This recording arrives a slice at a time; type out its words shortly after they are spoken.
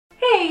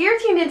Hey, you're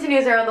tuned into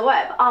News Around the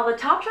Web, all the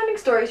top trending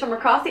stories from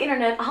across the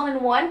internet all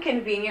in one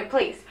convenient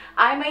place.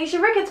 I'm Aisha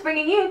Ricketts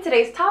bringing you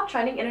today's top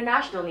trending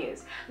international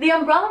news. The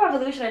umbrella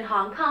revolution in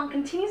Hong Kong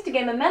continues to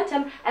gain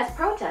momentum as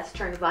protests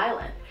turn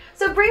violent.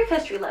 So, brief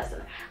history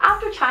lesson.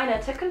 After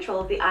China took control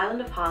of the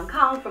island of Hong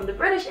Kong from the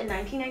British in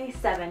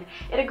 1997,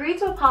 it agreed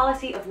to a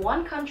policy of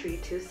one country,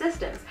 two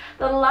systems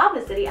that allowed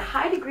the city a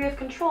high degree of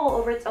control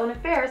over its own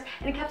affairs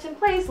and kept in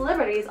place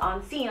liberties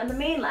unseen on the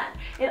mainland.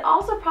 It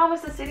also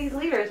promised the city's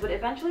leaders would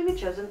eventually be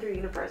chosen through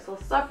universal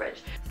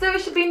suffrage. So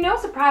it should be no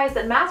surprise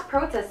that mass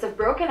protests have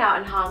broken out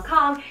in Hong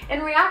Kong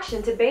in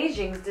reaction to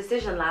Beijing's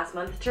decision last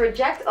month to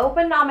reject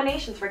open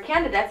nominations for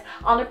candidates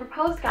on the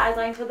proposed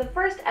guidelines for the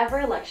first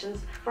ever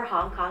elections for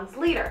Hong Kong's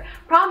leader,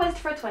 promised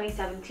for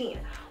 2017.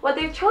 What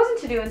they've chosen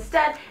to do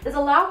instead is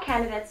allow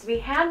candidates to be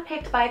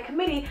handpicked by a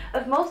committee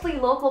of mostly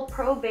local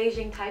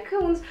pro-Beijing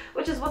tycoons,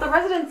 which is what the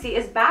residency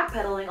is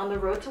backpedaling on the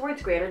road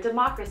towards greater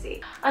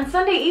democracy. On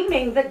Sunday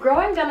evening, the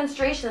growing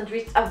demonstrations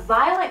reached a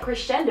violent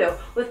crescendo,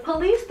 with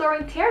police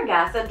throwing tear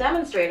gas at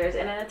demonstrators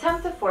in an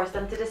attempt to force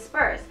them to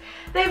disperse.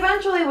 They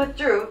eventually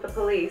withdrew, the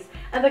police,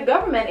 and the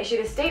government issued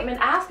a statement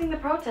asking the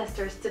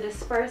protesters to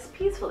disperse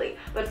peacefully.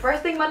 But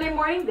first thing Monday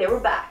morning, they were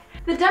back.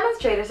 The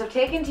demonstrators have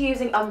taken to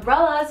using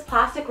umbrellas,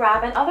 plastic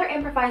wrap, and other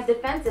improvised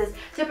defenses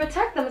to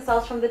protect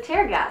themselves from the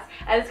tear gas,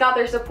 and it's got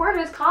their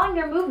supporters calling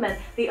their movement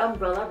the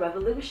Umbrella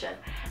Revolution.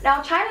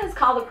 Now, China has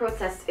called the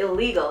protests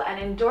illegal and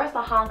endorsed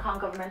the Hong Kong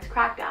government's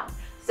crackdown.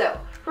 So,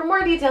 for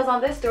more details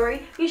on this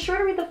story, be sure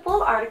to read the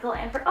full article,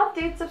 and for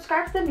updates,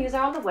 subscribe to the News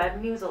Around the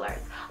Web news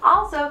alerts.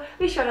 Also,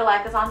 be sure to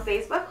like us on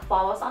Facebook,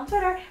 follow us on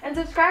Twitter, and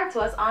subscribe to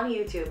us on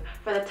YouTube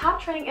for the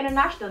top trending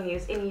international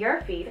news in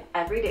your feed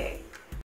every day.